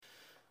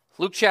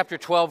Luke chapter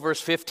 12,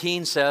 verse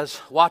 15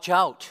 says, watch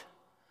out.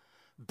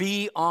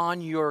 Be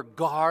on your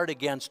guard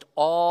against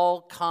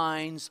all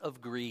kinds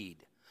of greed.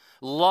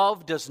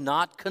 Life does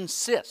not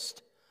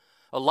consist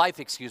of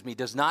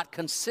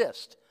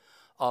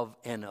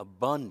an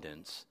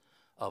abundance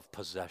of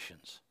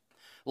possessions.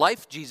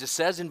 Life, Jesus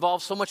says,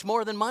 involves so much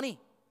more than money,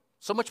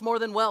 so much more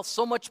than wealth,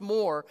 so much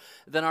more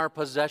than our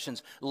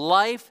possessions.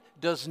 Life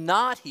does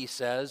not, he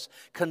says,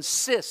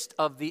 consist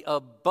of the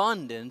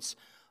abundance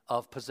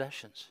of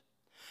possessions.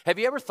 Have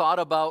you ever thought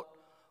about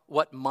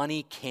what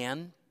money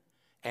can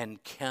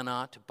and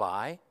cannot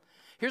buy?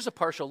 Here's a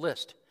partial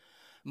list.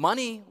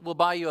 Money will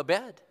buy you a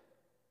bed,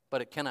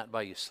 but it cannot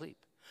buy you sleep.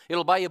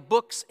 It'll buy you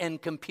books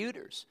and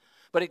computers,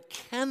 but it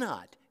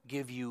cannot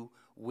give you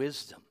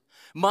wisdom.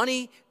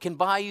 Money can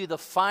buy you the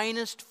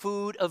finest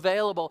food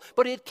available,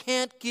 but it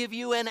can't give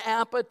you an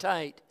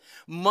appetite.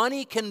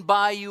 Money can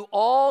buy you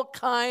all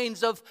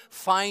kinds of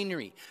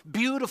finery,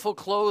 beautiful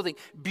clothing,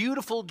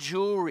 beautiful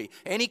jewelry,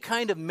 any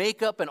kind of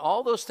makeup and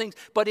all those things,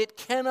 but it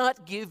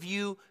cannot give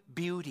you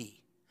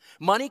beauty.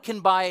 Money can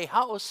buy a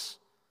house,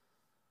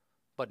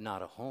 but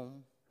not a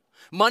home.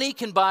 Money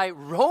can buy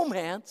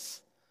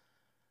romance,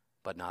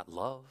 but not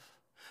love.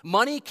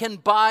 Money can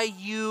buy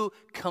you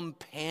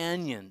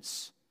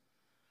companions,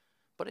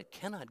 but it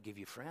cannot give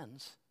you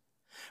friends.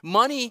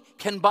 Money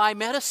can buy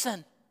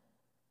medicine,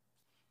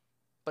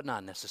 but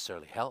not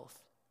necessarily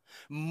health.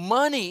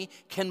 Money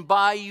can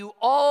buy you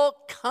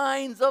all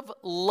kinds of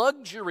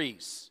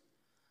luxuries,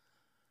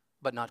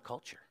 but not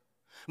culture.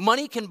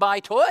 Money can buy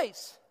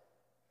toys,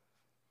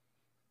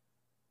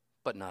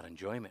 but not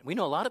enjoyment. We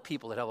know a lot of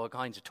people that have all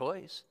kinds of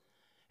toys,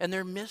 and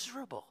they're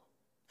miserable.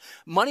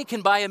 Money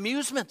can buy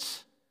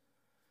amusements,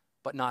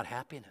 but not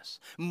happiness.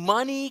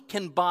 Money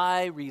can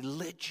buy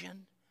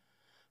religion,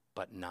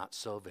 but not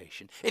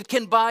salvation. It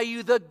can buy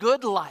you the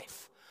good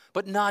life,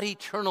 but not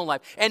eternal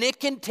life. And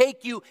it can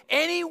take you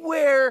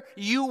anywhere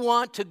you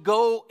want to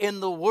go in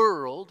the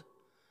world,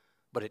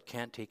 but it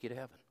can't take you to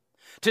heaven.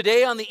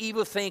 Today, on the eve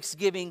of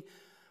Thanksgiving,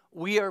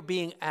 we are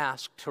being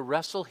asked to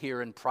wrestle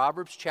here in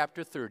Proverbs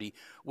chapter 30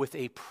 with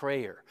a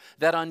prayer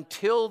that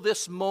until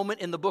this moment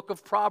in the book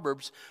of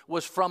Proverbs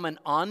was from an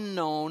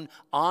unknown,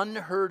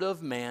 unheard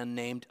of man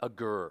named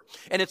Agur.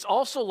 And it's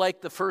also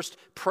like the first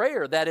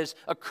prayer that is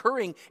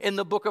occurring in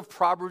the book of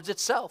Proverbs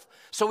itself.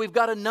 So we've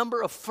got a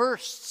number of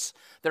firsts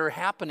that are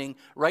happening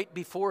right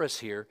before us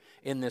here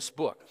in this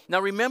book. Now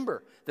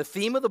remember, the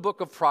theme of the book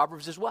of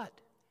Proverbs is what?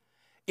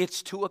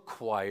 It's to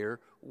acquire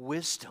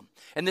wisdom.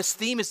 And this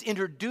theme is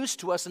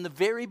introduced to us in the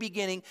very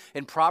beginning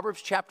in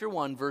Proverbs chapter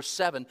 1, verse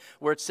 7,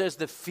 where it says,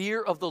 the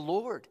fear of the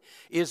Lord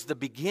is the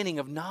beginning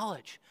of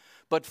knowledge,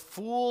 but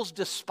fools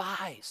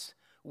despise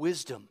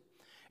wisdom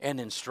and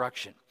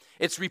instruction.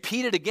 It's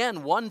repeated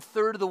again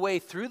 1/3 of the way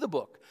through the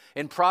book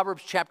in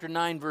Proverbs chapter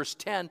 9, verse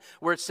 10,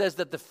 where it says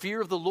that the fear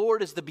of the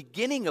Lord is the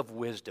beginning of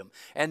wisdom,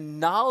 and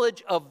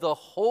knowledge of the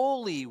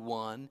Holy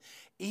One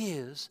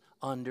is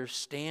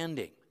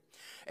understanding.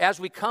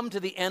 As we come to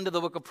the end of the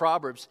book of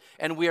Proverbs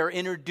and we are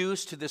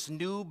introduced to this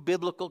new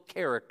biblical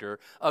character,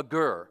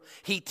 Agur,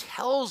 he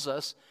tells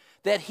us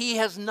that he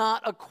has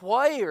not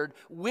acquired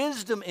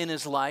wisdom in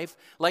his life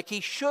like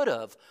he should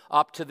have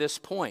up to this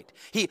point.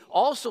 He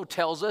also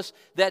tells us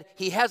that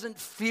he hasn't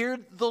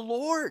feared the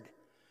Lord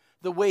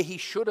the way he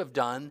should have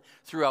done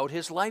throughout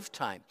his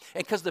lifetime.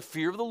 And because the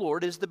fear of the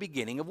Lord is the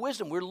beginning of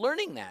wisdom. We're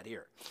learning that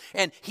here.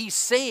 And he's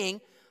saying,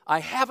 I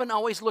haven't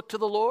always looked to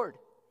the Lord.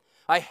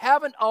 I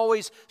haven't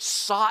always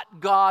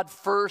sought God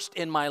first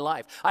in my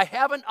life. I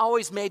haven't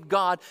always made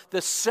God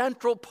the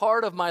central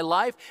part of my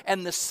life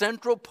and the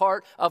central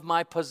part of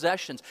my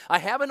possessions. I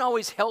haven't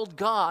always held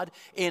God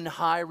in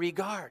high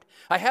regard.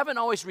 I haven't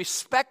always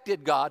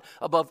respected God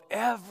above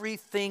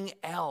everything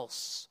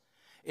else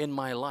in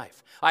my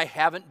life. I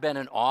haven't been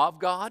in awe of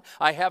God.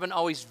 I haven't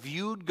always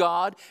viewed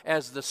God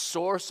as the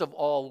source of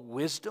all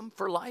wisdom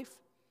for life,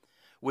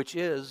 which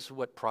is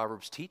what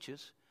Proverbs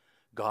teaches.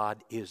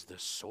 God is the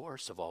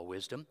source of all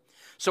wisdom.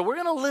 So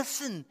we're going to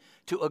listen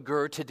to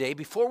Agur today.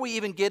 Before we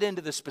even get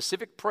into the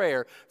specific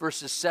prayer,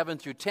 verses 7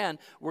 through 10,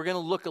 we're going to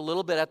look a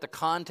little bit at the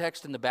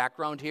context and the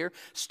background here,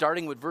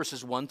 starting with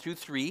verses 1 through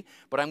 3.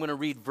 But I'm going to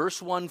read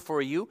verse 1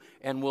 for you,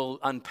 and we'll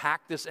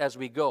unpack this as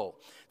we go.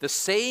 The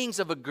sayings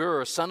of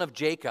Agur, son of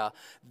Jacob,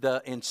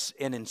 an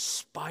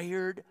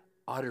inspired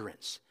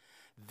utterance.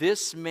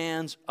 This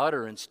man's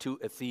utterance to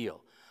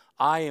Ethiel.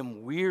 I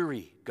am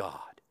weary,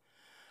 God,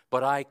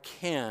 but I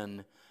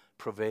can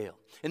prevail.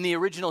 In the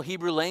original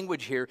Hebrew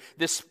language here,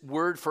 this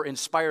word for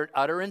inspired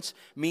utterance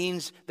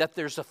means that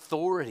there's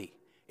authority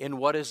in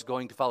what is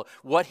going to follow.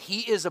 What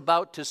he is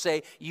about to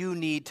say, you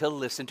need to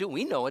listen to.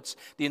 We know it's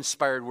the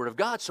inspired word of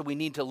God, so we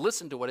need to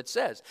listen to what it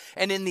says.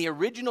 And in the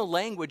original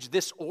language,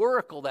 this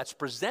oracle that's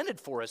presented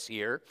for us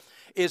here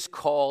is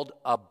called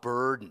a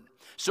burden.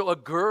 So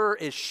Agur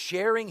is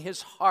sharing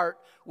his heart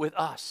with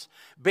us,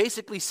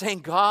 basically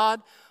saying,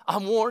 God,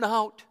 I'm worn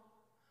out.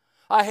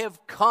 I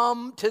have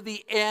come to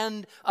the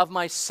end of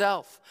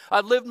myself.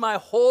 I've lived my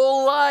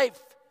whole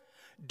life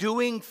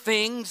doing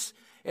things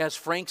As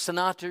Frank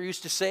Sinatra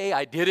used to say,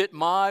 I did it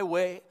my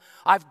way.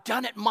 I've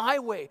done it my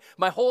way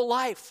my whole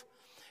life.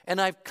 And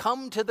I've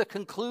come to the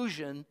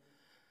conclusion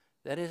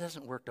that it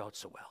hasn't worked out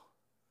so well.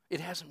 It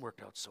hasn't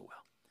worked out so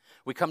well.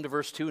 We come to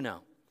verse 2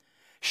 now.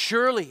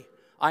 Surely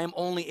I am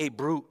only a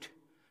brute,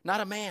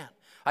 not a man.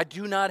 I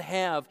do not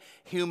have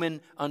human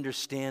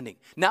understanding.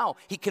 Now,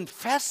 he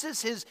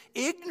confesses his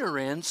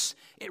ignorance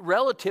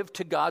relative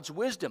to God's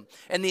wisdom.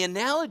 And the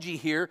analogy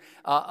here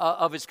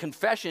of his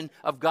confession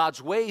of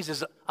God's ways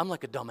is, I'm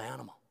like a dumb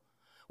animal.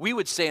 We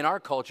would say in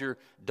our culture,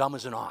 dumb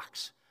as an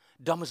ox.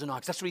 Dumb as an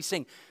ox. That's what he's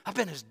saying. I've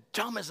been as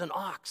dumb as an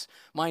ox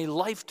my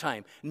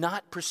lifetime,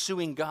 not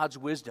pursuing God's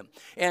wisdom.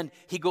 And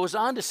he goes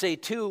on to say,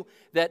 too,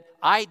 that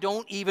I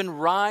don't even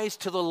rise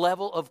to the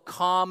level of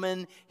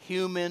common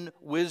human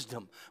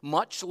wisdom,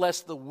 much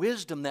less the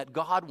wisdom that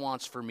God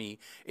wants for me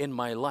in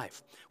my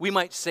life. We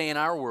might say in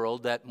our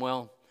world that,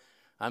 well,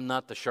 I'm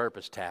not the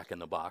sharpest tack in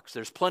the box.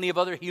 There's plenty of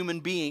other human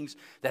beings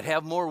that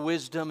have more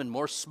wisdom and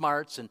more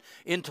smarts and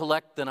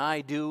intellect than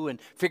I do and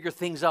figure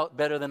things out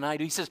better than I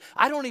do. He says,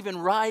 I don't even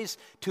rise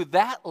to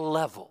that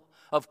level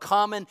of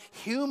common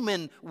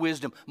human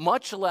wisdom,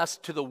 much less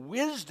to the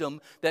wisdom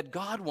that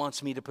God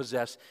wants me to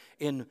possess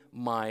in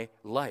my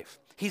life.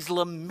 He's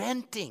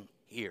lamenting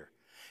here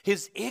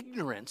his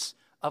ignorance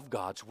of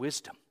God's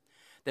wisdom.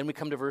 Then we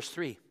come to verse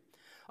 3.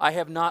 I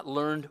have not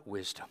learned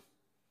wisdom.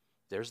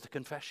 There's the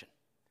confession.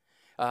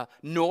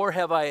 Nor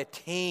have I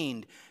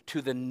attained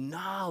to the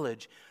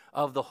knowledge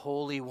of the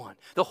Holy One.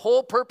 The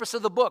whole purpose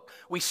of the book,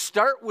 we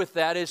start with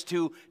that, is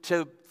to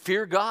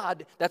fear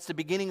God. That's the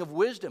beginning of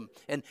wisdom.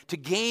 And to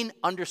gain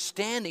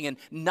understanding and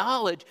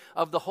knowledge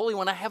of the Holy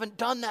One. I haven't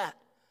done that.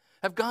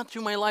 I've gone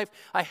through my life.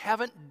 I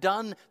haven't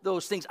done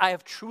those things. I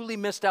have truly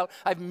missed out.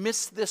 I've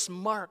missed this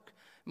mark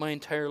my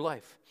entire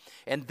life.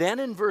 And then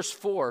in verse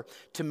 4,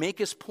 to make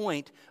his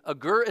point,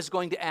 Agur is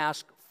going to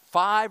ask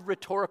 5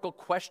 rhetorical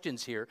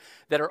questions here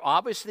that are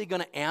obviously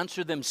going to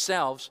answer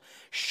themselves,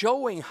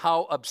 showing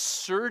how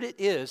absurd it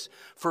is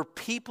for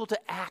people to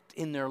act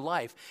in their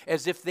life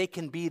as if they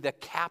can be the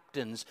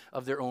captains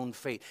of their own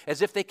fate,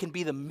 as if they can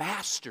be the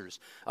masters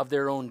of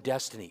their own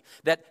destiny,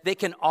 that they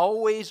can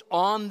always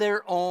on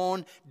their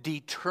own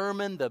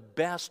determine the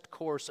best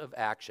course of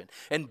action.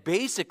 And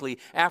basically,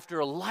 after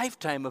a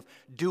lifetime of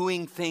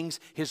doing things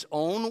his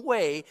own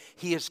way,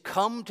 he has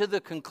come to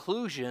the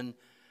conclusion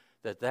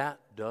that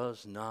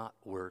does not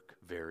work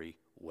very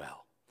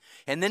well.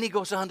 And then he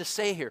goes on to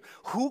say here,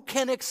 who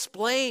can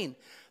explain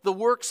the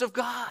works of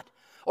God?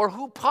 Or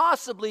who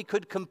possibly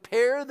could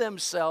compare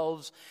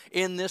themselves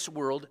in this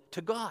world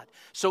to God?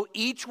 So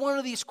each one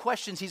of these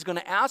questions he's going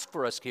to ask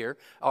for us here,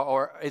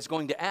 or is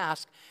going to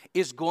ask,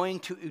 is going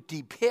to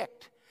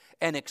depict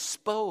and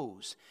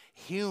expose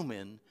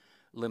human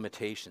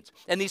limitations.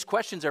 And these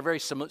questions are very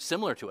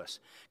similar to us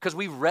because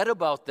we've read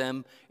about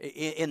them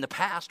in the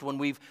past when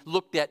we've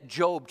looked at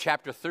Job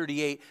chapter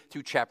 38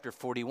 through chapter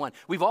 41.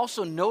 We've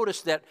also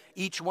noticed that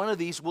each one of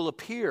these will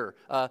appear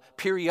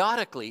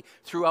periodically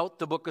throughout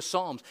the book of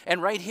Psalms. And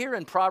right here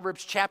in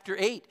Proverbs chapter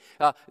 8,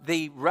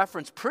 they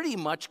reference pretty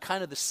much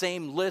kind of the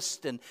same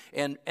list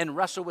and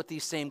wrestle with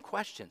these same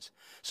questions.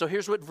 So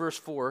here's what verse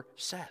 4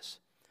 says.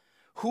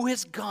 Who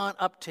has gone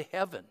up to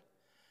heaven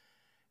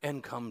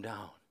and come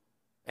down?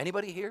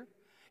 Anybody here?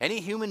 Any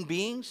human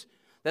beings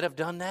that have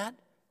done that?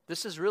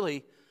 This is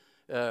really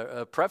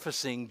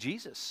prefacing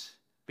Jesus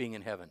being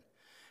in heaven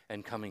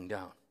and coming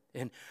down.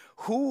 And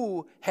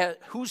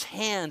whose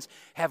hands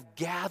have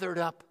gathered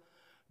up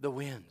the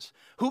winds?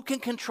 Who can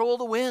control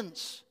the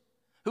winds?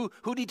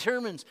 Who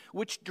determines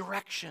which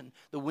direction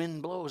the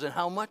wind blows and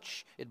how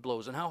much it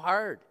blows and how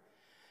hard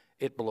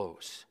it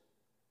blows?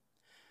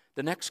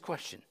 The next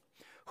question.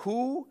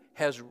 Who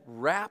has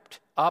wrapped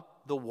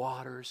up the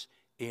waters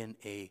in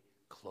a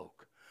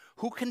cloak?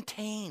 Who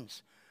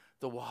contains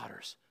the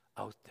waters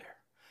out there?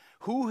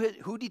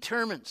 Who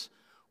determines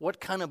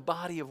what kind of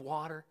body of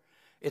water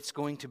it's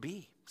going to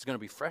be? Is it going to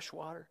be fresh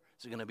water?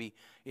 Is it going to be,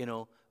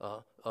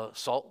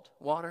 salt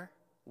water?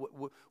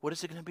 What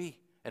is it going to be?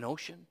 An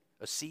ocean?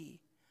 A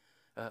sea?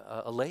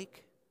 A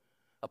lake?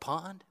 A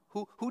pond?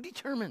 Who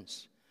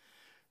determines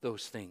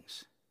those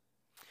things?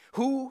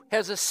 Who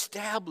has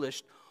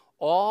established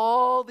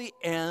all the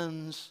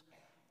ends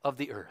of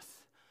the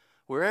earth,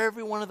 where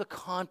every one of the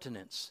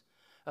continents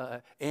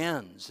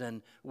ends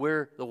and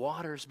where the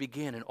waters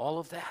begin and all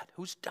of that?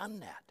 Who's done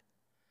that?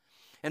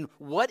 And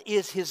what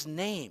is his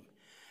name?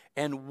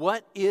 And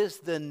what is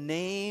the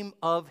name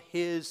of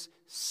his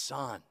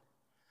son?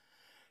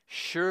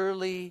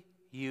 Surely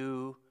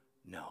you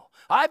know.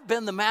 I've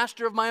been the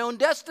master of my own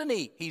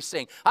destiny, he's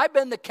saying. I've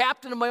been the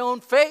captain of my own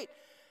fate.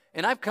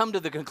 And I've come to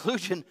the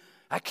conclusion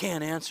I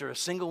can't answer a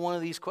single one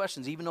of these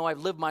questions, even though I've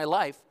lived my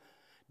life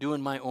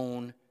doing my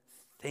own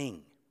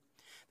thing.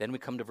 Then we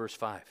come to verse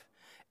 5.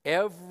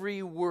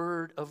 Every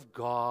word of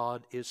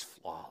God is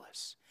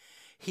flawless.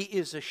 He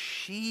is a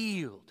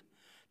shield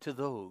to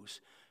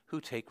those who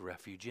take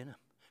refuge in him.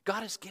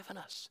 God has given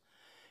us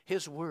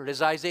His word.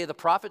 As Isaiah the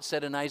prophet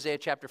said in Isaiah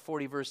chapter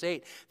 40, verse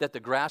 8, that the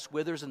grass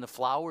withers and the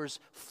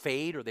flowers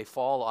fade or they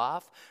fall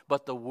off,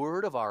 but the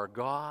word of our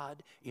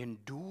God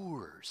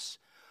endures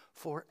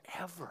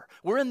forever.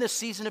 We're in this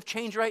season of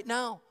change right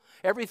now.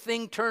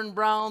 Everything turned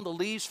brown, the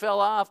leaves fell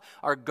off,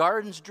 our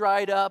gardens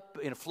dried up,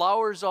 and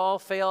flowers all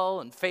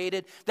fell and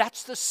faded.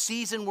 That's the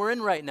season we're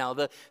in right now,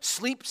 the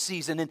sleep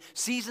season. And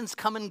seasons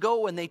come and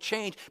go and they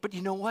change. But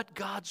you know what?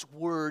 God's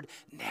word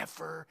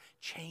never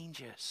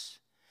changes.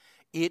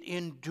 It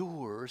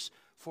endures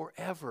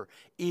forever.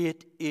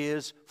 It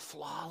is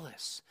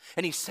flawless.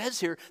 And he says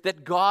here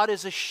that God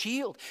is a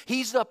shield.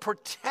 He's the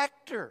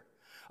protector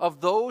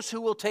of those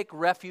who will take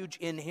refuge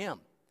in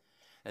him.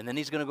 And then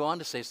he's going to go on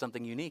to say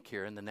something unique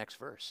here in the next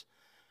verse.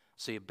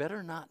 So you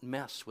better not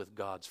mess with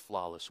God's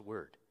flawless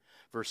word.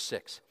 Verse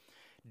 6,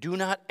 do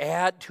not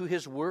add to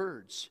his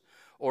words,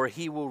 or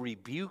he will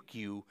rebuke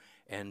you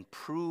and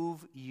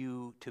prove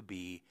you to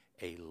be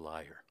a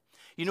liar.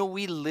 You know,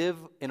 we live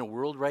in a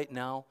world right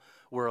now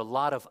where a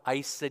lot of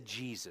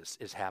eisegesis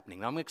is happening.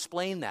 Now, I'm going to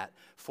explain that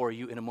for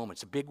you in a moment.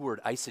 It's a big word,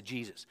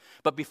 eisegesis.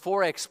 But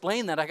before I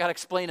explain that, I got to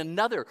explain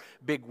another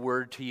big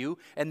word to you,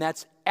 and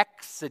that's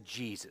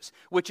exegesis,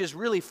 which is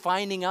really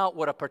finding out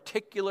what a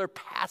particular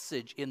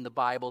passage in the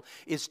Bible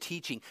is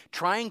teaching,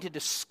 trying to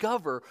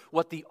discover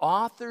what the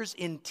author's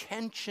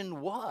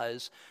intention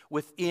was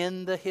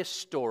within the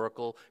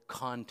historical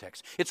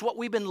context. It's what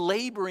we've been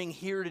laboring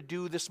here to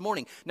do this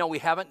morning. Now, we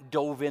haven't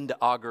dove into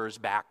Agur's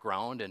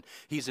background, and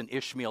he's an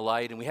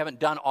Ishmaelite, and we haven't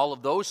done all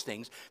of those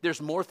things.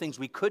 There's more things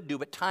we could do,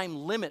 but time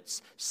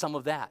limits some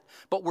of that.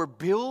 But we're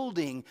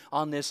building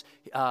on this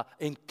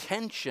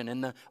intention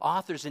and the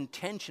author's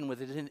intention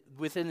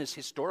within this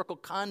historical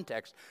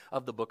context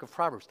of the book of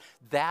Proverbs.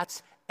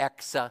 That's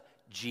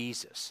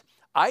exegesis.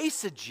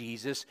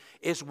 Eisegesis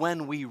is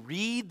when we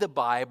read the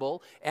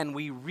Bible and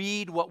we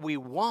read what we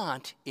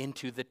want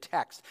into the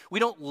text. We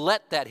don't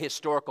let that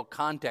historical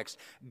context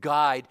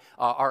guide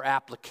our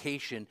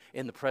application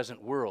in the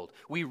present world.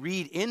 We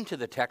read into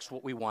the text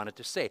what we want it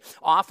to say.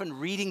 Often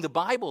reading the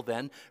Bible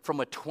then from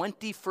a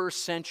 21st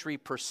century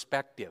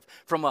perspective,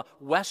 from a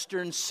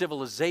Western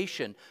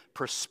civilization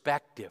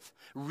perspective,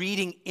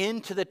 reading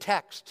into the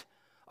text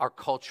our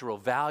cultural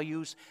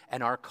values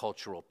and our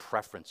cultural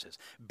preferences.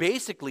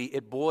 Basically,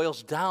 it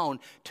boils down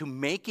to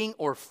making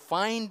or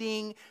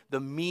finding the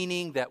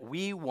meaning that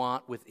we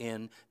want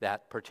within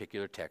that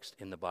particular text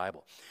in the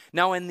Bible.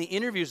 Now, in the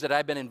interviews that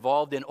I've been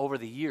involved in over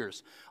the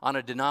years on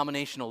a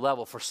denominational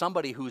level, for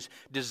somebody who's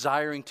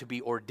desiring to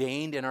be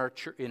ordained in our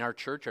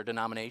church, our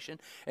denomination,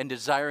 and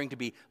desiring to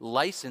be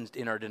licensed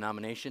in our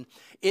denomination,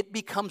 it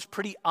becomes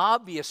pretty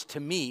obvious to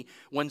me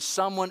when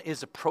someone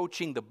is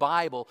approaching the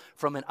Bible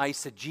from an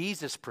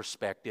eisegesis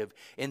perspective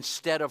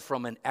instead of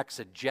from an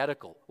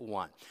exegetical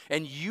one.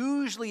 And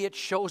usually it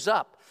shows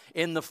up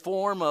in the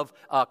form of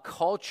a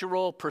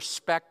cultural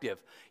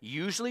perspective,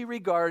 usually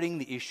regarding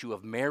the issue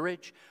of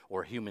marriage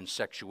or human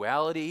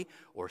sexuality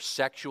or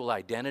sexual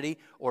identity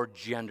or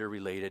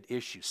gender-related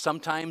issues.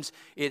 Sometimes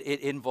it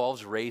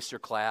involves race or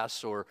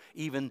class or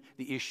even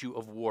the issue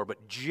of war,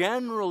 but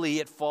generally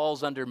it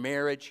falls under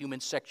marriage, human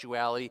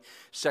sexuality,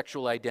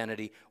 sexual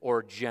identity,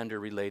 or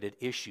gender-related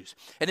issues.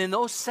 And in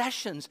those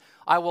sessions,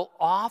 I will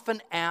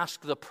often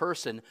ask the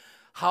person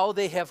how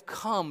they have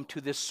come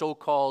to this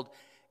so-called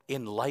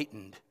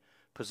enlightened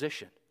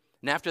position.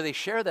 And after they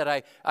share that,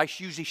 I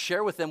usually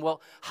share with them,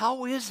 well,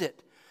 how is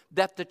it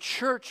that the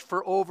church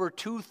for over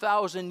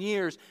 2,000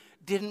 years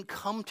didn't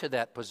come to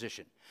that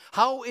position?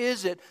 How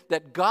is it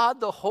that God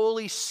the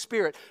Holy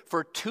Spirit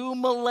for 2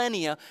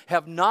 millennia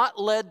have not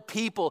led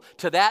people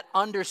to that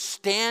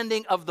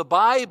understanding of the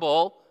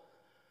Bible,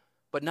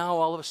 but now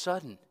all of a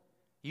sudden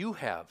you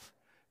have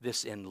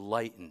this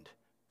enlightened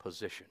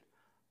position?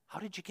 How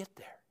did you get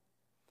there?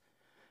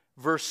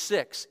 Verse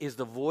 6 is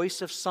the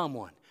voice of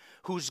someone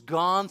who's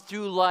gone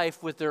through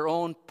life with their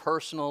own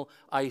personal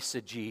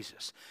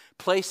eisegesis,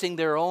 placing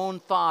their own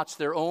thoughts,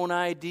 their own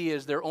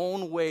ideas, their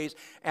own ways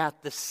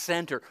at the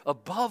center,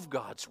 above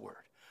God's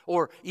word,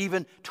 or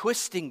even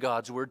twisting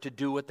God's word to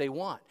do what they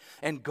want.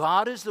 And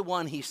God is the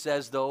one, he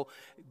says, though,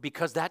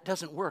 because that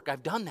doesn't work.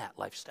 I've done that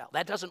lifestyle.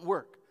 That doesn't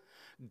work.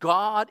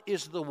 God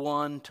is the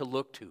one to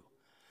look to.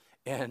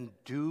 And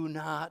do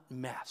not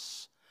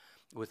mess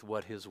with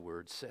what his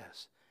word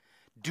says.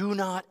 Do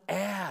not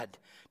add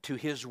to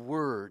his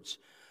words,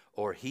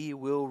 or he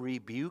will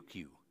rebuke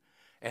you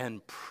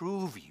and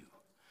prove you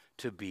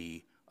to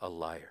be a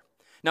liar.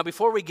 Now,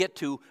 before we get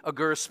to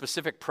Agur's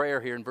specific prayer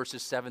here in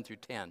verses 7 through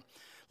 10,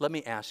 let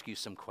me ask you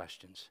some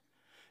questions.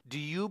 Do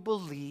you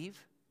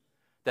believe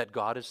that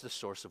God is the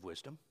source of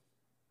wisdom?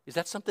 Is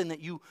that something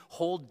that you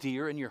hold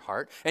dear in your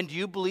heart? And do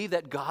you believe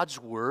that God's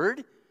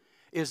word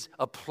is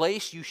a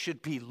place you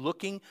should be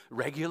looking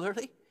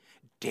regularly,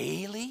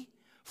 daily,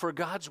 for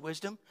God's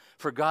wisdom,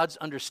 for God's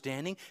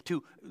understanding,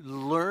 to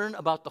learn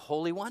about the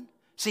Holy One?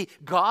 See,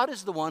 God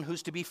is the one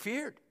who's to be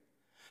feared.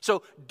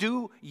 So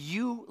do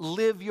you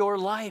live your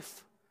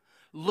life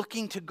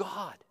looking to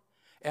God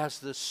as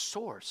the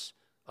source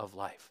of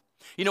life?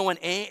 You know, when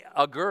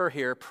Agur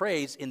here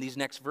prays in these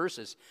next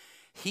verses,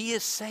 He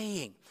is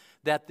saying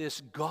that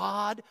this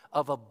God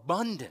of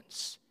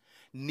abundance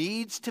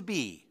needs to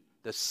be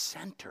the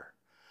center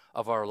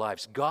of our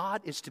lives.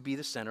 God is to be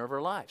the center of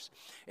our lives.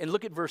 And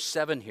look at verse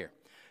 7 here.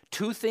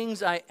 2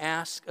 things I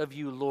ask of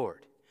you,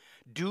 Lord.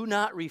 Do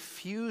not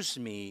refuse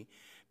me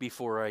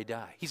before I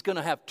die. He's going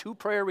to have 2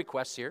 prayer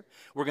requests here.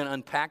 We're going to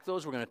unpack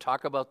those. We're going to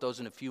talk about those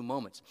in a few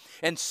moments.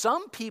 And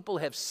some people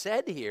have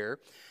said here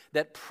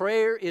that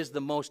prayer is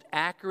the most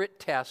accurate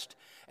test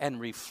and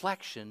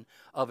reflection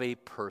of a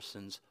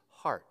person's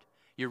heart.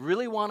 You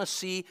really want to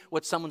see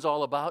what someone's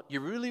all about?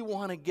 You really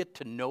want to get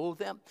to know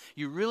them?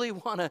 You really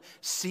want to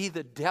see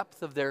the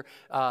depth of their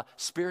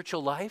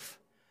spiritual life?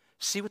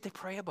 See what they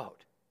pray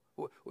about.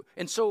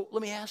 And so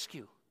let me ask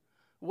you,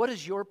 what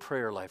does your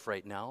prayer life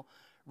right now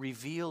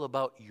reveal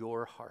about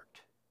your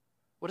heart?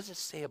 What does it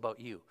say about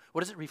you?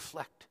 What does it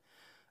reflect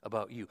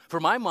about you? For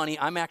my money,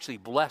 I'm actually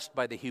blessed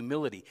by the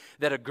humility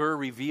that Agur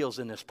reveals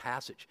in this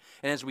passage.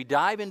 And as we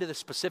dive into the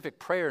specific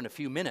prayer in a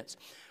few minutes,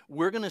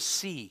 we're going to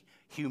see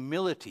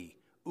humility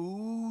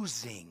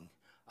oozing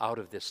out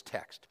of this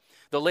text.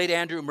 The late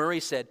Andrew Murray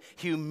said,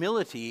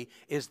 humility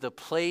is the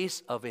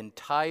place of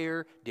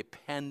entire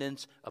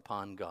dependence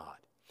upon God.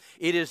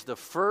 It is the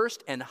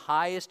first and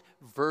highest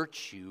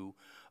virtue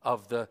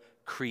of the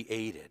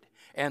created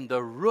and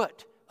the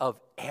root of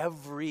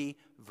every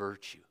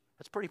virtue.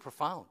 That's pretty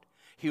profound.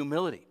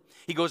 Humility.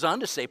 He goes on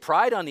to say,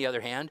 pride, on the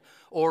other hand,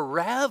 or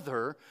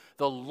rather,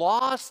 the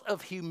loss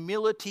of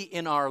humility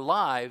in our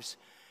lives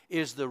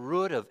is the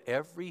root of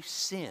every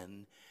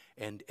sin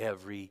and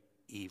every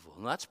evil.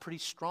 And that's pretty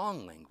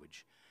strong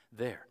language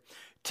there.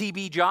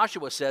 T.B.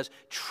 Joshua says,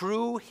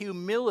 true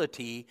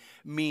humility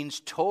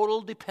means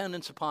total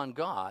dependence upon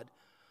God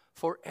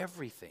for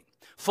everything.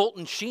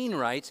 Fulton Sheen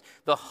writes,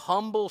 the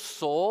humble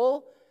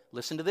soul,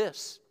 listen to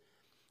this,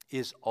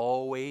 is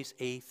always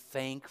a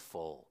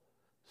thankful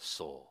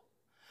soul.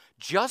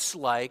 Just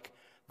like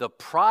the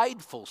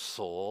prideful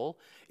soul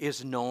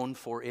is known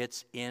for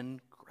its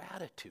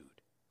ingratitude.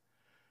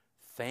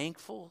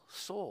 Thankful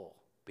soul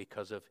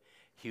because of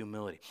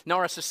humility. Now,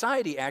 our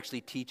society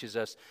actually teaches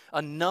us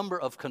a number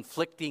of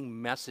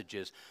conflicting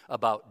messages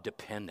about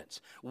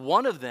dependence.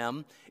 One of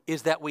them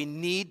is that we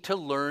need to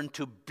learn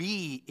to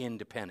be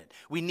independent.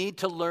 We need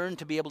to learn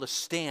to be able to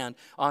stand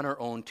on our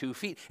own 2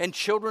 feet. And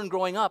children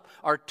growing up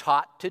are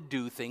taught to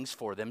do things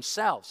for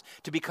themselves,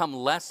 to become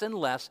less and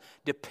less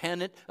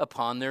dependent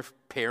upon their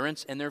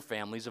parents and their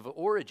families of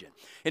origin.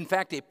 In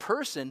fact, a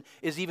person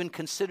is even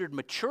considered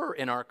mature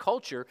in our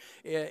culture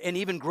and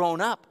even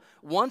grown up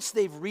once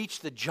they've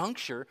reached the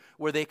juncture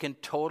where they can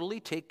totally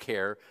take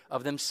care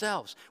of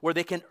themselves, where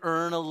they can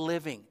earn a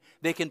living,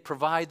 they can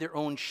provide their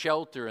own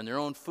shelter and their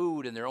own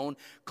food and their own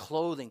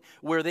clothing,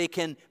 where they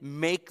can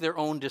make their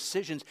own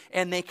decisions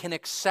and they can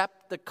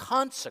accept the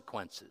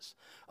consequences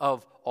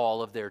of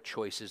all of their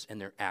choices and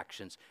their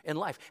actions in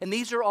life. And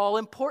these are all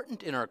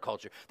important in our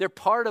culture. They're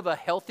part of a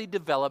healthy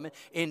development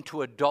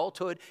into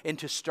adulthood,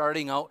 into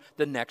starting out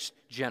the next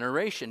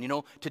generation,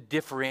 to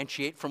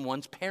differentiate from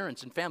one's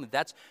parents and family.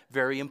 That's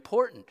very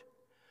important.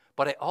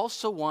 But I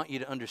also want you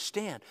to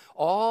understand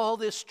all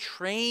this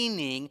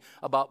training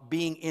about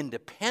being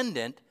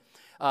independent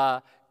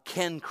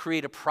can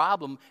create a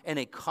problem and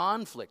a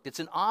conflict.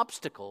 It's an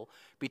obstacle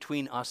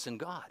between us and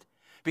God.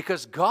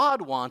 Because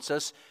God wants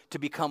us to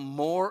become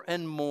more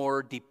and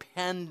more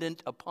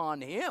dependent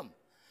upon Him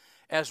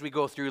as we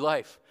go through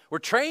life. We're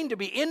trained to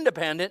be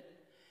independent,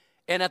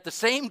 and at the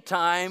same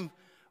time,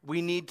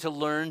 we need to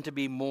learn to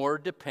be more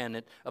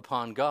dependent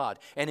upon God.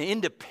 And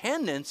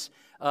independence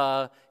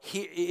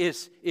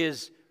is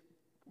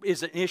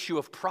an issue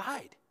of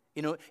pride.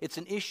 It's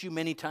an issue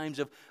many times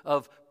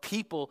of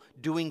people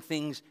doing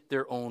things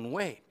their own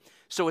way.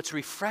 So it's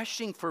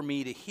refreshing for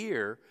me to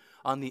hear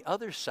on the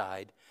other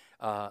side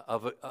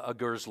of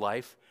Agur's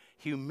life,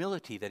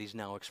 humility that he's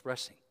now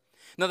expressing.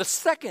 Now, the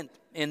second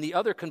and the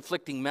other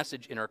conflicting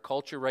message in our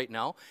culture right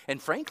now,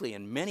 and frankly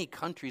in many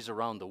countries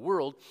around the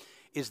world,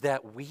 is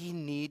that we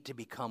need to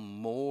become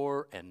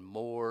more and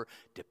more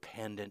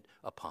dependent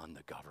upon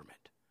the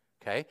government.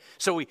 Okay?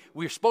 So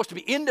we're supposed to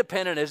be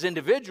independent as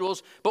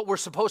individuals, but we're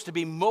supposed to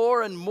be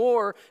more and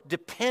more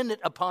dependent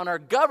upon our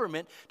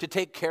government to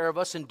take care of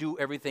us and do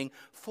everything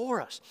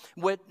for us.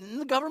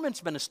 The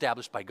government's been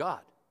established by God.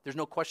 There's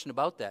no question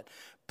about that.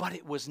 But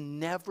it was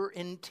never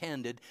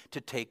intended to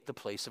take the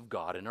place of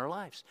God in our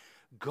lives.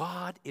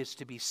 God is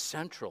to be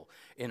central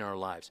in our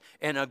lives.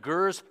 And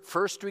Agur's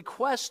first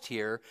request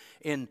here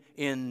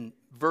in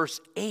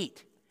verse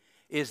 8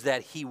 is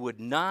that he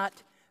would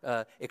not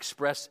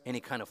express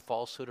any kind of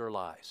falsehood or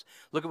lies.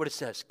 Look at what it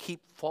says.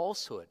 Keep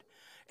falsehood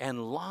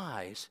and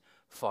lies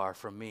far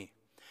from me.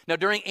 Now,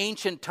 during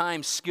ancient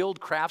times,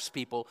 skilled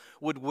craftspeople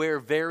would wear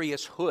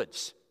various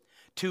hoods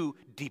to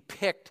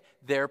depict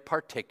their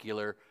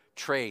particular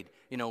trade.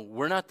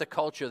 We're not the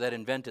culture that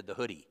invented the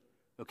hoodie,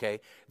 okay?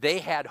 They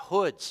had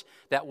hoods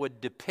that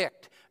would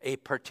depict a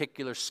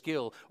particular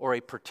skill or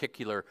a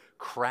particular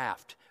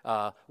craft,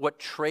 what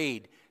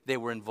trade they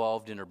were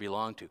involved in or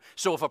belonged to.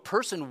 So if a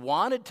person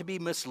wanted to be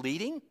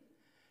misleading,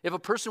 If a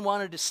person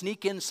wanted to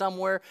sneak in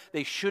somewhere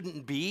they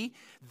shouldn't be,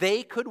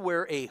 they could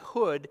wear a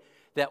hood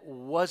that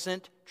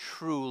wasn't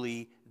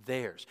truly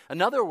theirs.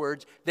 In other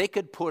words, they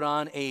could put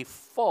on a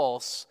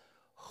false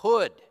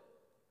hood.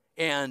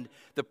 And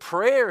the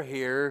prayer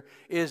here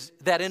is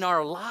that in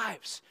our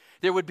lives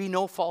there would be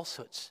no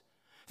falsehoods,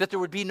 that there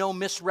would be no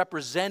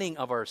misrepresenting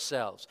of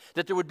ourselves,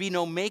 that there would be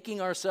no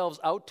making ourselves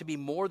out to be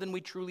more than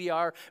we truly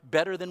are,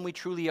 better than we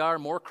truly are,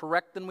 more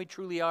correct than we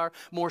truly are,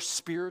 more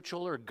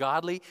spiritual or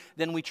godly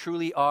than we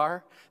truly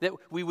are, that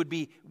we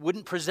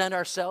wouldn't present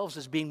ourselves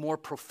as being more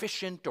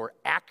proficient or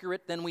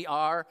accurate than we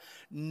are.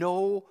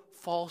 No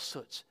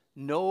falsehoods,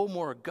 no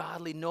more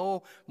godly,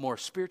 no more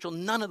spiritual,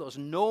 none of those,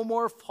 no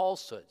more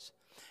falsehoods,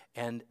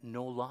 and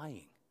no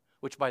lying,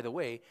 which, by the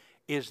way,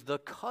 is the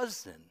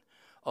cousin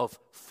of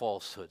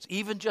falsehoods.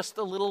 Even just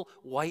the little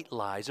white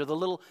lies or the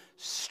little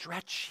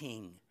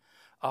stretching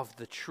of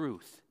the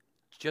truth,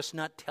 just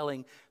not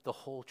telling the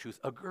whole truth.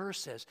 Agur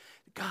says,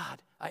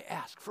 God, I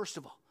ask, first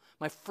of all,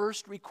 my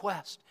first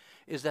request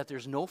is that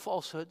there's no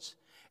falsehoods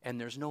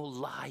and there's no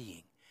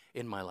lying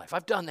in my life.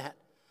 I've done that.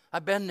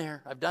 I've been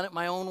there. I've done it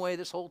my own way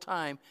this whole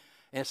time,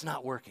 and it's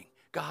not working.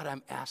 God,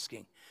 I'm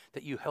asking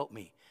that you help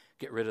me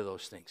get rid of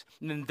those things.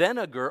 And then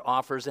Agur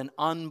offers an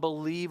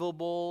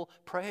unbelievable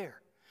prayer.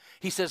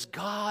 He says,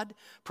 God,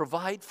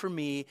 provide for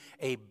me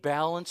a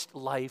balanced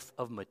life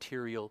of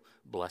material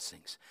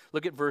blessings.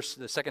 Look at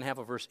the second half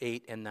of verse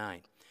 8 and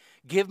 9.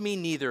 Give me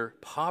neither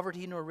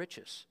poverty nor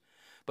riches,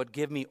 but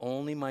give me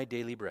only my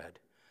daily bread.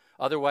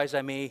 Otherwise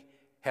I may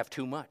have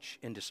too much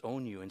and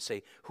disown you and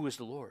say, who is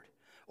the Lord?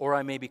 Or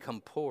I may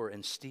become poor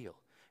and steal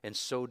and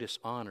so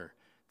dishonor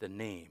the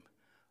name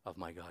of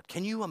my God.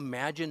 Can you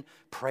imagine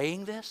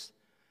praying this?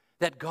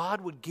 That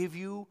God would give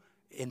you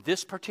in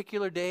this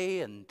particular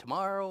day and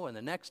tomorrow and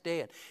the next day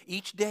and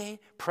each day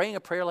praying a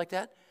prayer like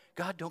that.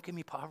 God, don't give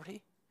me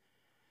poverty,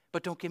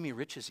 but don't give me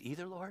riches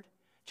either, Lord.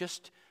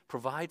 Just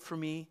provide for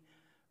me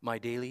my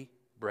daily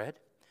bread.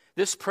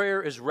 This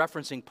prayer is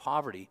referencing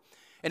poverty.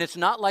 And it's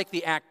not like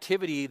the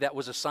activity that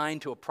was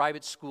assigned to a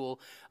private school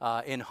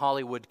in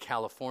Hollywood,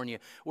 California,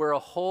 where a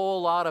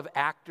whole lot of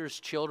actors'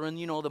 children,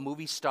 you know, the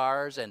movie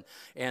stars and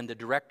the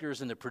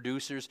directors and the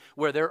producers,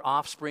 where their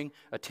offspring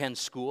attend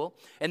school.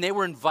 And they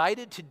were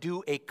invited to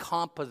do a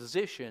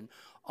composition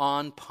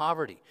on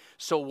poverty.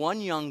 So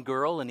one young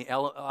girl in the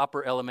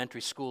upper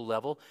elementary school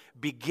level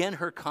began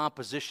her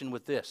composition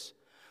with this.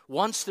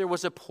 Once there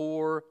was a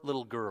poor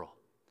little girl.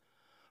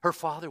 Her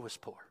father was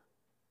poor.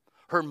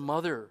 Her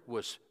mother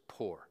was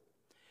poor.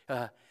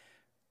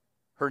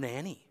 Her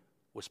nanny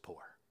was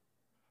poor.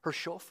 Her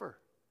chauffeur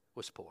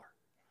was poor.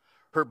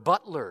 Her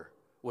butler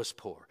was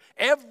poor.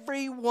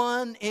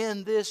 Everyone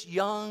in this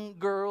young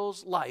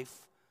girl's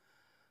life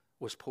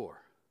was poor.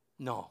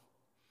 No,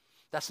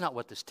 that's not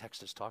what this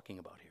text is talking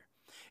about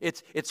here.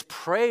 It's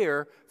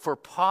prayer for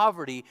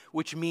poverty,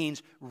 which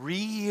means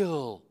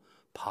real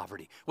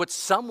poverty. What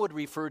some would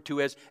refer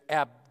to as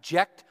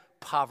abject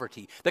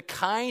poverty, the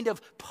kind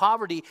of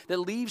poverty that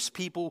leaves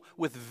people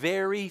with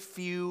very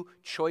few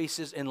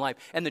choices in life.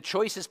 And the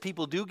choices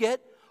people do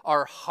get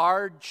are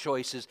hard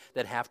choices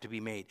that have to be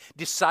made.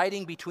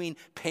 Deciding between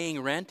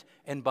paying rent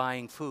and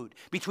buying food,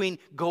 between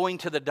going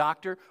to the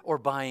doctor or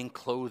buying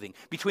clothing,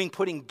 between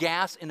putting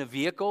gas in a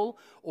vehicle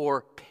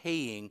or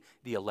paying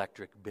the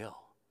electric bill.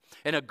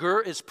 And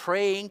Agur is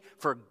praying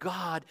for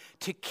God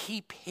to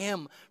keep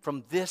him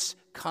from this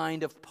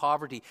kind of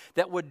poverty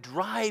that would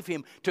drive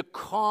him to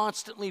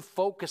constantly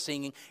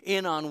focusing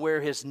in on where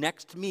his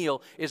next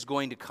meal is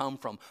going to come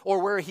from,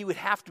 or where he would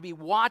have to be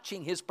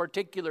watching his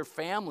particular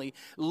family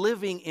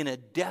living in a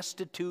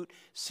destitute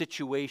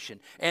situation,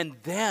 and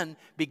then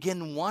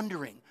begin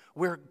wondering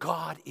where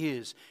God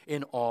is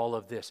in all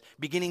of this,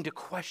 beginning to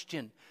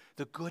question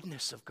the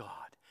goodness of God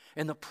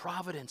and the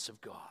providence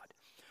of God.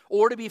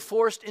 Or to be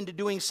forced into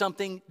doing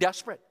something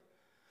desperate,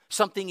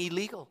 something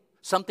illegal,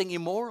 something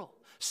immoral,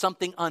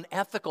 something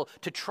unethical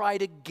to try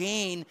to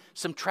gain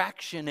some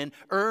traction and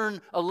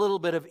earn a little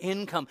bit of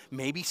income,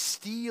 maybe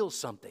steal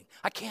something.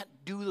 I can't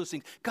do those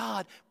things.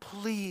 God,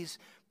 please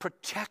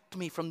protect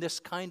me from this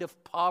kind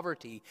of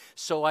poverty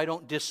so I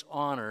don't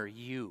dishonor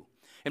you.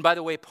 And by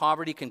the way,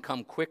 poverty can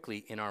come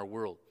quickly in our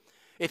world.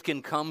 It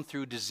can come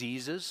through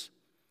diseases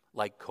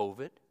like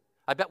COVID.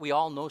 I bet we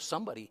all know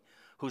somebody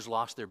who's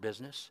lost their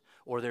business,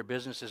 or their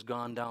business has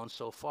gone down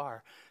so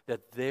far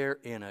that they're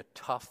in a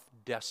tough,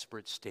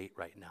 desperate state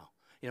right now.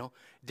 You know,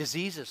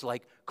 diseases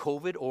like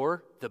COVID,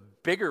 or the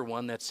bigger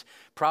one that's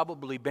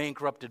probably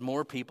bankrupted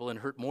more people and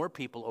hurt more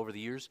people over the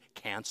years,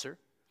 cancer.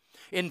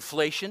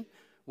 Inflation,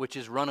 which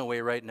is runaway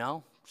right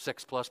now,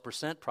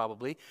 6+%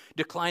 probably.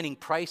 Declining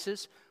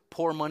prices,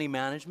 poor money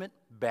management,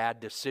 bad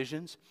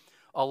decisions.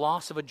 A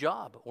loss of a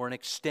job or an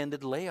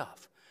extended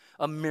layoff.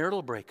 A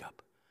marital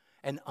breakup.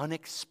 An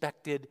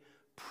unexpected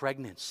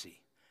pregnancy.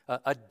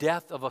 A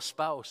death of a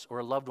spouse or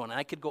a loved one. And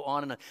I could go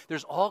on and on.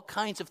 There's all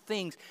kinds of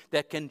things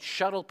that can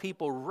shuttle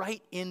people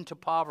right into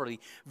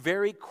poverty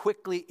very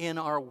quickly in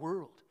our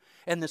world.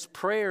 And this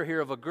prayer here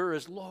of Agur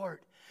is, Lord,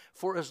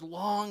 for as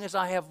long as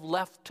I have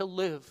left to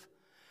live,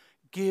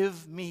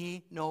 give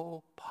me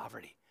no poverty.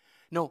 poverty.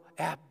 No,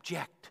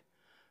 abject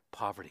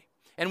poverty.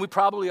 And we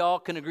probably all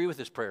can agree with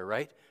this prayer,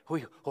 right?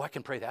 Oh, I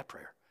can pray that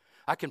prayer.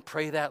 I can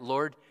pray that,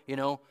 Lord,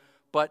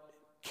 But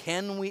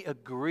can we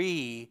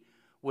agree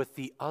with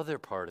the other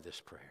part of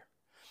this prayer,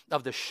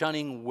 of the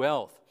shunning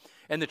wealth?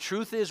 And the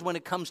truth is, when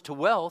it comes to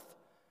wealth,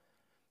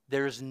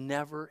 there's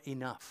never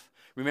enough.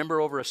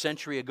 Remember over a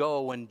century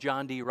ago when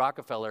John D.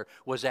 Rockefeller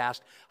was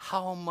asked,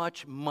 how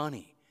much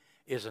money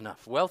is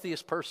enough?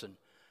 Wealthiest person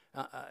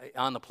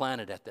on the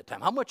planet at that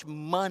time. How much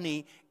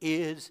money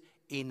is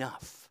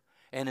enough?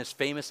 And his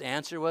famous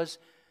answer was,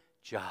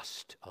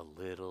 just a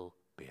little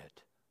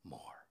bit more.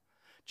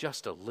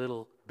 Just a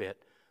little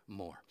bit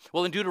more.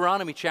 Well, in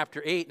Deuteronomy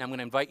chapter 8, and I'm going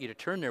to invite you to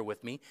turn there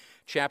with me,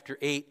 chapter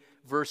 8,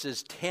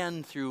 verses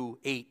 10 through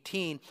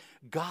 18,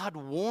 God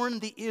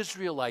warned the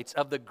Israelites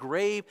of the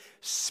grave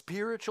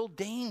spiritual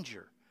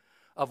danger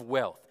of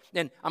wealth.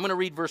 And I'm going to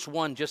read verse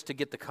 1 just to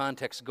get the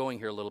context going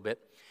here a little bit.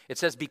 It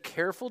says, be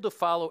careful to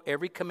follow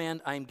every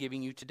command I am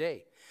giving you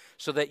today,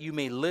 so that you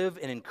may live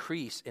and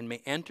increase and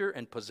may enter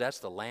and possess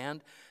the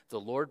land the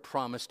Lord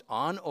promised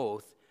on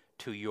oath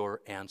to your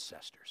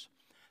ancestors.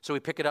 So we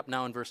pick it up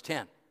now in verse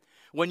 10.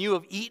 When you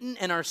have eaten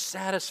and are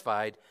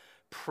satisfied,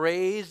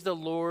 praise the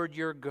Lord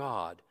your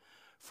God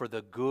for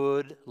the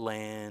good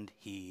land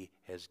he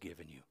has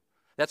given you.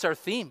 That's our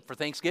theme for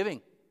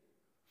Thanksgiving.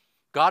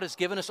 God has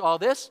given us all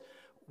this.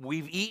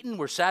 We've eaten,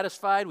 we're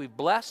satisfied, we've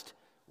blessed.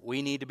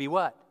 We need to be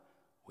what?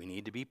 We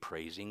need to be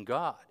praising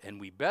God, and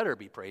we better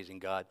be praising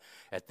God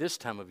at this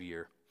time of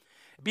year.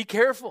 Be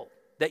careful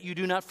that you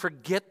do not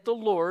forget the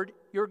Lord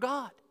your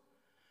God.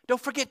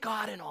 Don't forget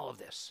God in all of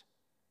this,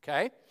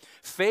 okay?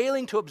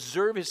 Failing to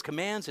observe his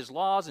commands, his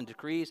laws, and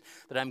decrees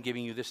that I'm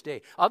giving you this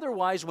day.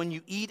 Otherwise, when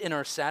you eat and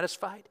are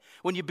satisfied,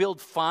 when you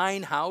build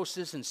fine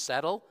houses and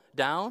settle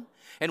down,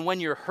 and when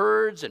your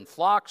herds and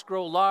flocks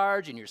grow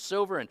large, and your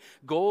silver and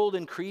gold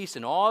increase,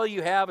 and all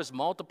you have is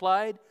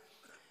multiplied,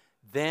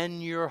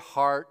 then your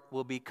heart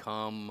will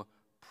become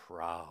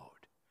proud.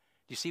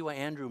 Do you see why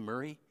Andrew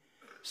Murray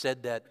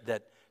said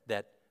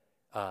that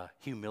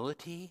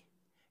humility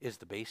is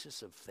the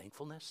basis of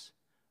thankfulness,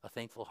 a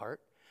thankful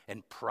heart,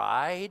 and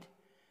pride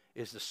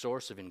is the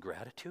source of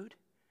ingratitude?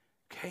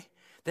 Okay?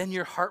 Then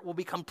your heart will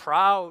become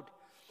proud,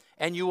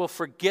 and you will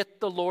forget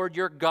the Lord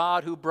your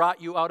God who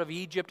brought you out of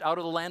Egypt, out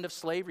of the land of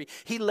slavery.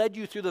 He led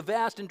you through the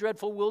vast and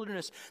dreadful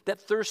wilderness, that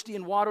thirsty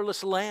and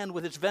waterless land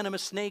with its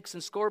venomous snakes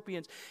and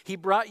scorpions. He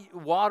brought you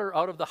water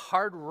out of the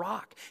hard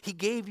rock. He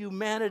gave you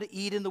manna to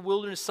eat in the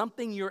wilderness,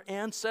 something your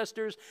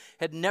ancestors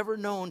had never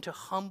known, to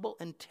humble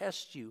and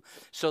test you,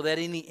 so that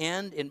in the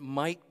end it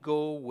might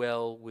go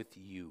well with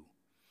you.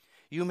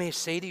 You may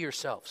say to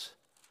yourselves,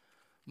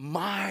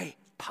 my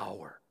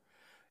power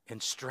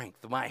and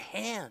strength, my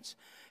hands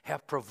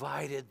have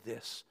provided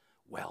this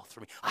wealth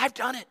for me. I've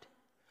done it.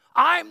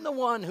 I'm the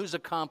one who's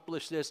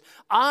accomplished this.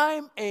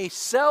 I'm a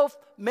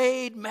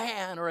self-made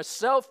man or a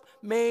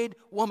self-made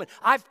woman.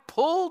 I've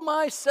pulled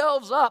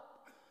myself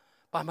up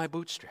by my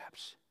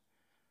bootstraps.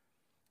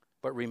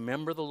 But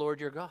remember the Lord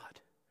your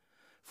God,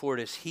 for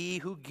it is he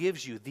who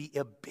gives you the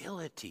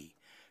ability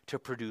to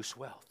produce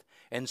wealth,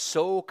 and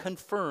so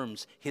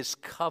confirms his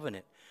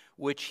covenant,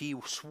 which he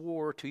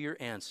swore to your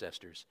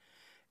ancestors,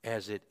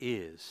 as it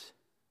is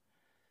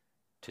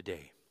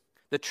today.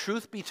 The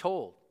truth be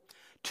told,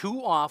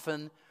 too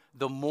often,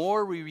 the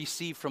more we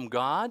receive from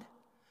God,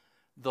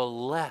 the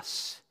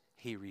less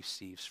he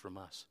receives from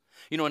us.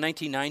 You know, in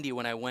 1990,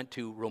 when I went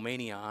to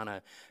Romania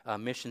on a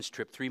missions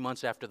trip 3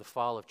 months after the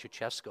fall of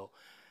Ceausescu,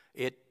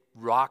 it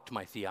rocked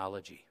my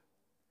theology.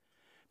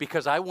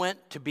 Because I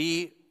went to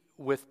be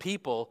with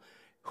people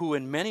who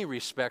in many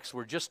respects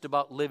were just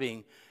about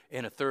living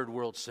in a third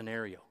world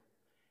scenario.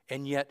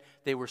 And yet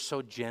they were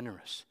so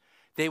generous.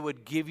 They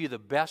would give you the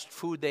best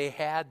food they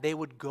had. They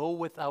would go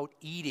without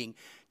eating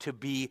to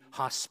be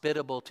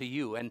hospitable to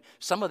you. And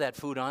some of that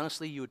food,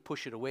 honestly, you would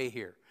push it away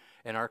here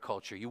in our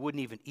culture. You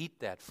wouldn't even eat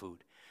that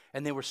food.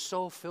 And they were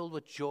so filled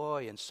with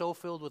joy and so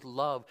filled with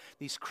love.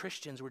 These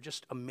Christians were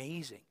just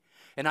amazing.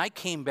 And I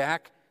came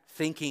back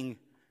thinking,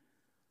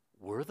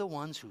 we're the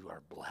ones who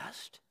are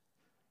blessed.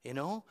 You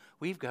know,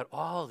 we've got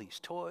all these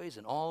toys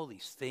and all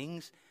these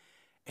things.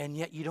 And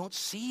yet you don't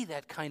see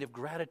that kind of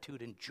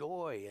gratitude and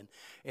joy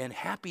and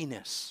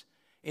happiness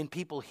in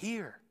people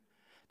here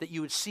that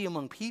you would see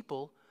among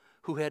people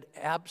who had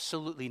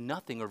absolutely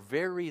nothing or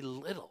very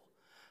little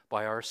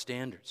by our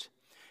standards.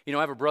 You know,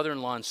 I have a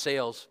brother-in-law in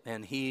sales,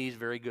 and he's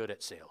very good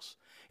at sales.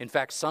 In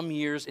fact, some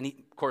years, and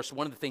of course,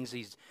 one of the things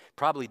he's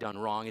probably done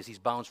wrong is he's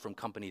bounced from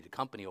company to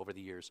company over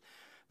the years.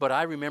 But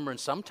I remember, and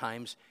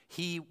sometimes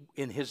he,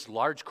 in his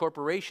large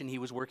corporation he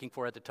was working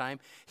for at the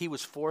time, he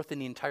was fourth in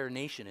the entire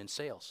nation in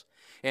sales.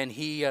 And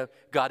he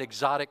got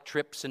exotic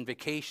trips and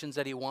vacations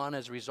that he won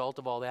as a result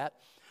of all that.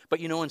 But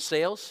you know, in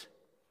sales,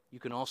 you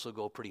can also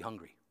go pretty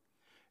hungry.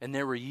 And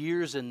there were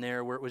years in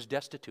there where it was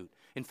destitute.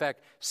 In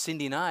fact,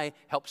 Cindy and I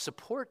helped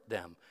support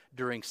them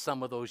during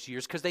some of those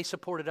years because they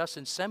supported us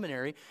in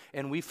seminary,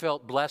 and we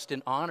felt blessed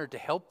and honored to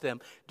help them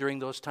during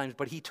those times.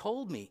 But he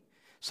told me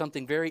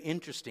something very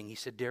interesting. He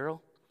said, Daryl,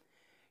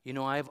 You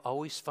know, I've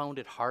always found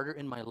it harder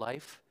in my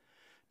life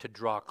to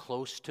draw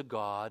close to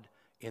God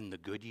in the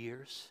good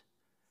years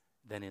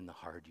than in the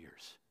hard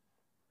years.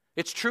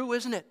 It's true,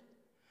 isn't it?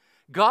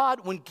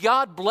 When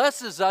God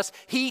blesses us,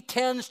 He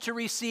tends to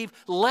receive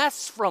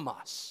less from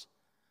us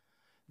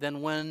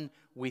than when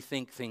we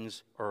think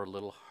things are a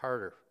little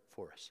harder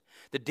for us.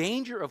 The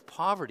danger of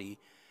poverty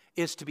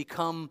is to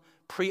become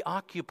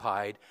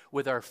preoccupied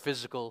with our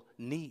physical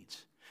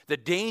needs. The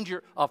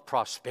danger of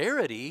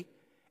prosperity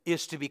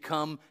is to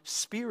become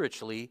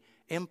spiritually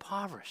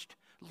impoverished.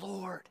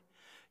 Lord,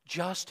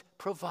 just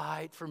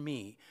provide for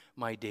me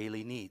my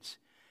daily needs,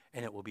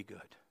 and it will be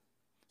good.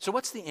 So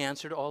what's the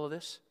answer to all of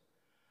this?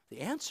 The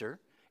answer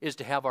is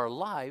to have our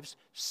lives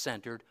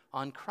centered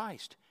on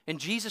Christ. And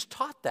Jesus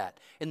taught that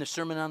in the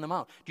Sermon on the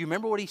Mount. Do you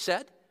remember what He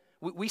said?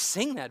 We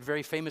sing that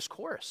very famous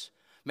chorus.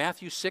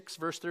 Matthew 6,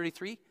 verse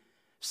 33,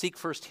 seek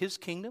first His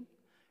kingdom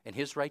and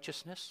His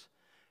righteousness,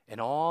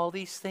 and all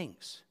these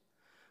things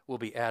will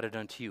be added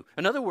unto you.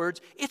 In other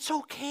words, it's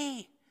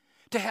okay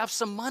to have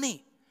some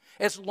money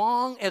as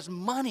long as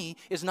money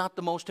is not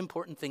the most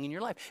important thing in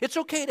your life. It's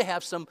okay to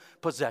have some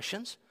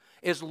possessions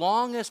as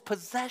long as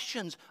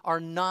possessions are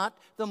not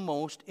the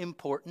most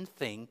important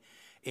thing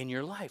in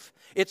your life.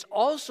 It's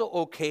also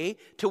okay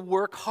to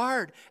work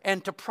hard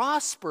and to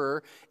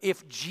prosper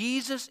if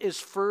Jesus is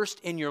first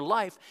in your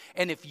life.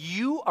 And if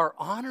you are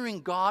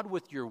honoring God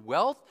with your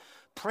wealth,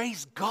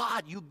 praise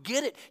God, you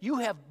get it. You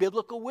have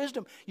biblical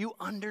wisdom. You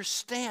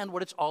understand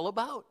what it's all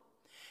about.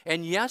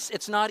 And yes,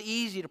 it's not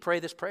easy to pray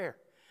this prayer.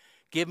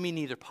 Give me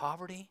neither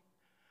poverty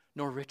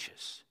nor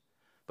riches,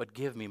 but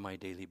give me my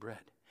daily bread.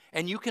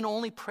 And you can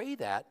only pray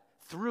that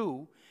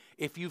through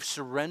if you've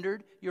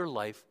surrendered your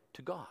life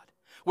to God,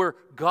 where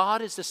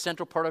God is the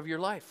central part of your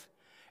life,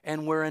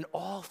 and where in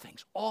all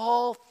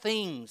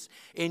things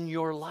in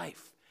your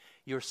life,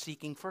 you're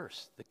seeking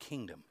first the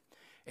kingdom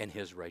and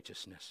His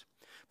righteousness.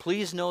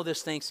 Please know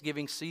this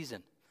Thanksgiving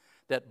season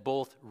that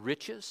both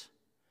riches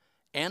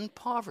and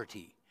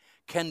poverty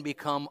can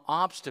become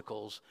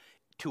obstacles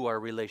to our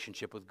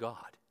relationship with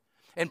God.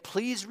 And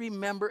please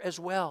remember as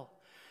well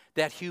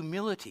that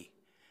humility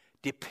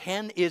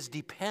is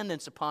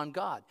dependence upon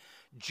God,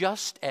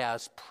 just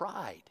as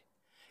pride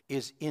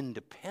is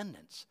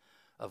independence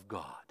of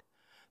God.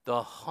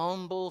 The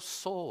humble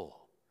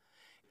soul,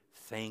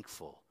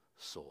 thankful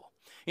soul.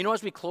 You know,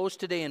 as we close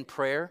today in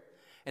prayer,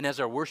 and as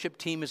our worship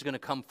team is going to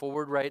come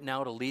forward right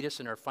now to lead us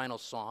in our final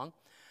song,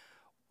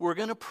 we're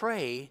going to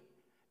pray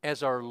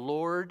as our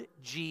Lord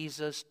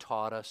Jesus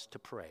taught us to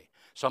pray.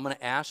 So I'm going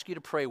to ask you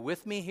to pray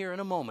with me here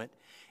in a moment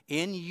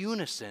in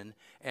unison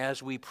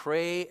as we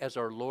pray as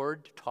our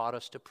Lord taught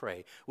us to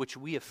pray, which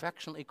we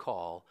affectionately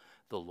call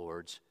the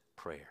Lord's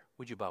Prayer.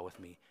 Would you bow with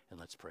me and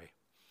let's pray.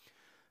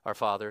 Our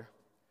Father,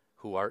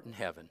 who art in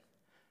heaven,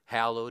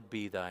 hallowed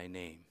be thy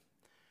name.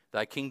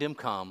 Thy kingdom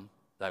come,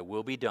 thy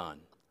will be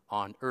done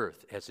on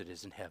earth as it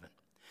is in heaven.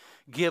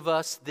 Give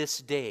us this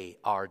day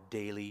our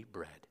daily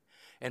bread,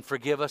 and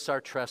forgive us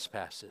our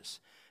trespasses,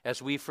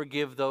 as we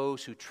forgive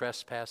those who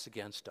trespass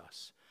against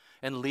us.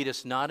 And lead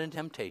us not in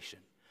temptation,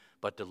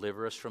 but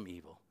deliver us from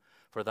evil.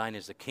 For thine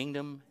is the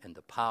kingdom and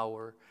the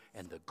power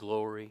and the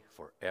glory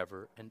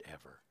forever and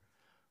ever.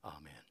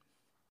 Amen.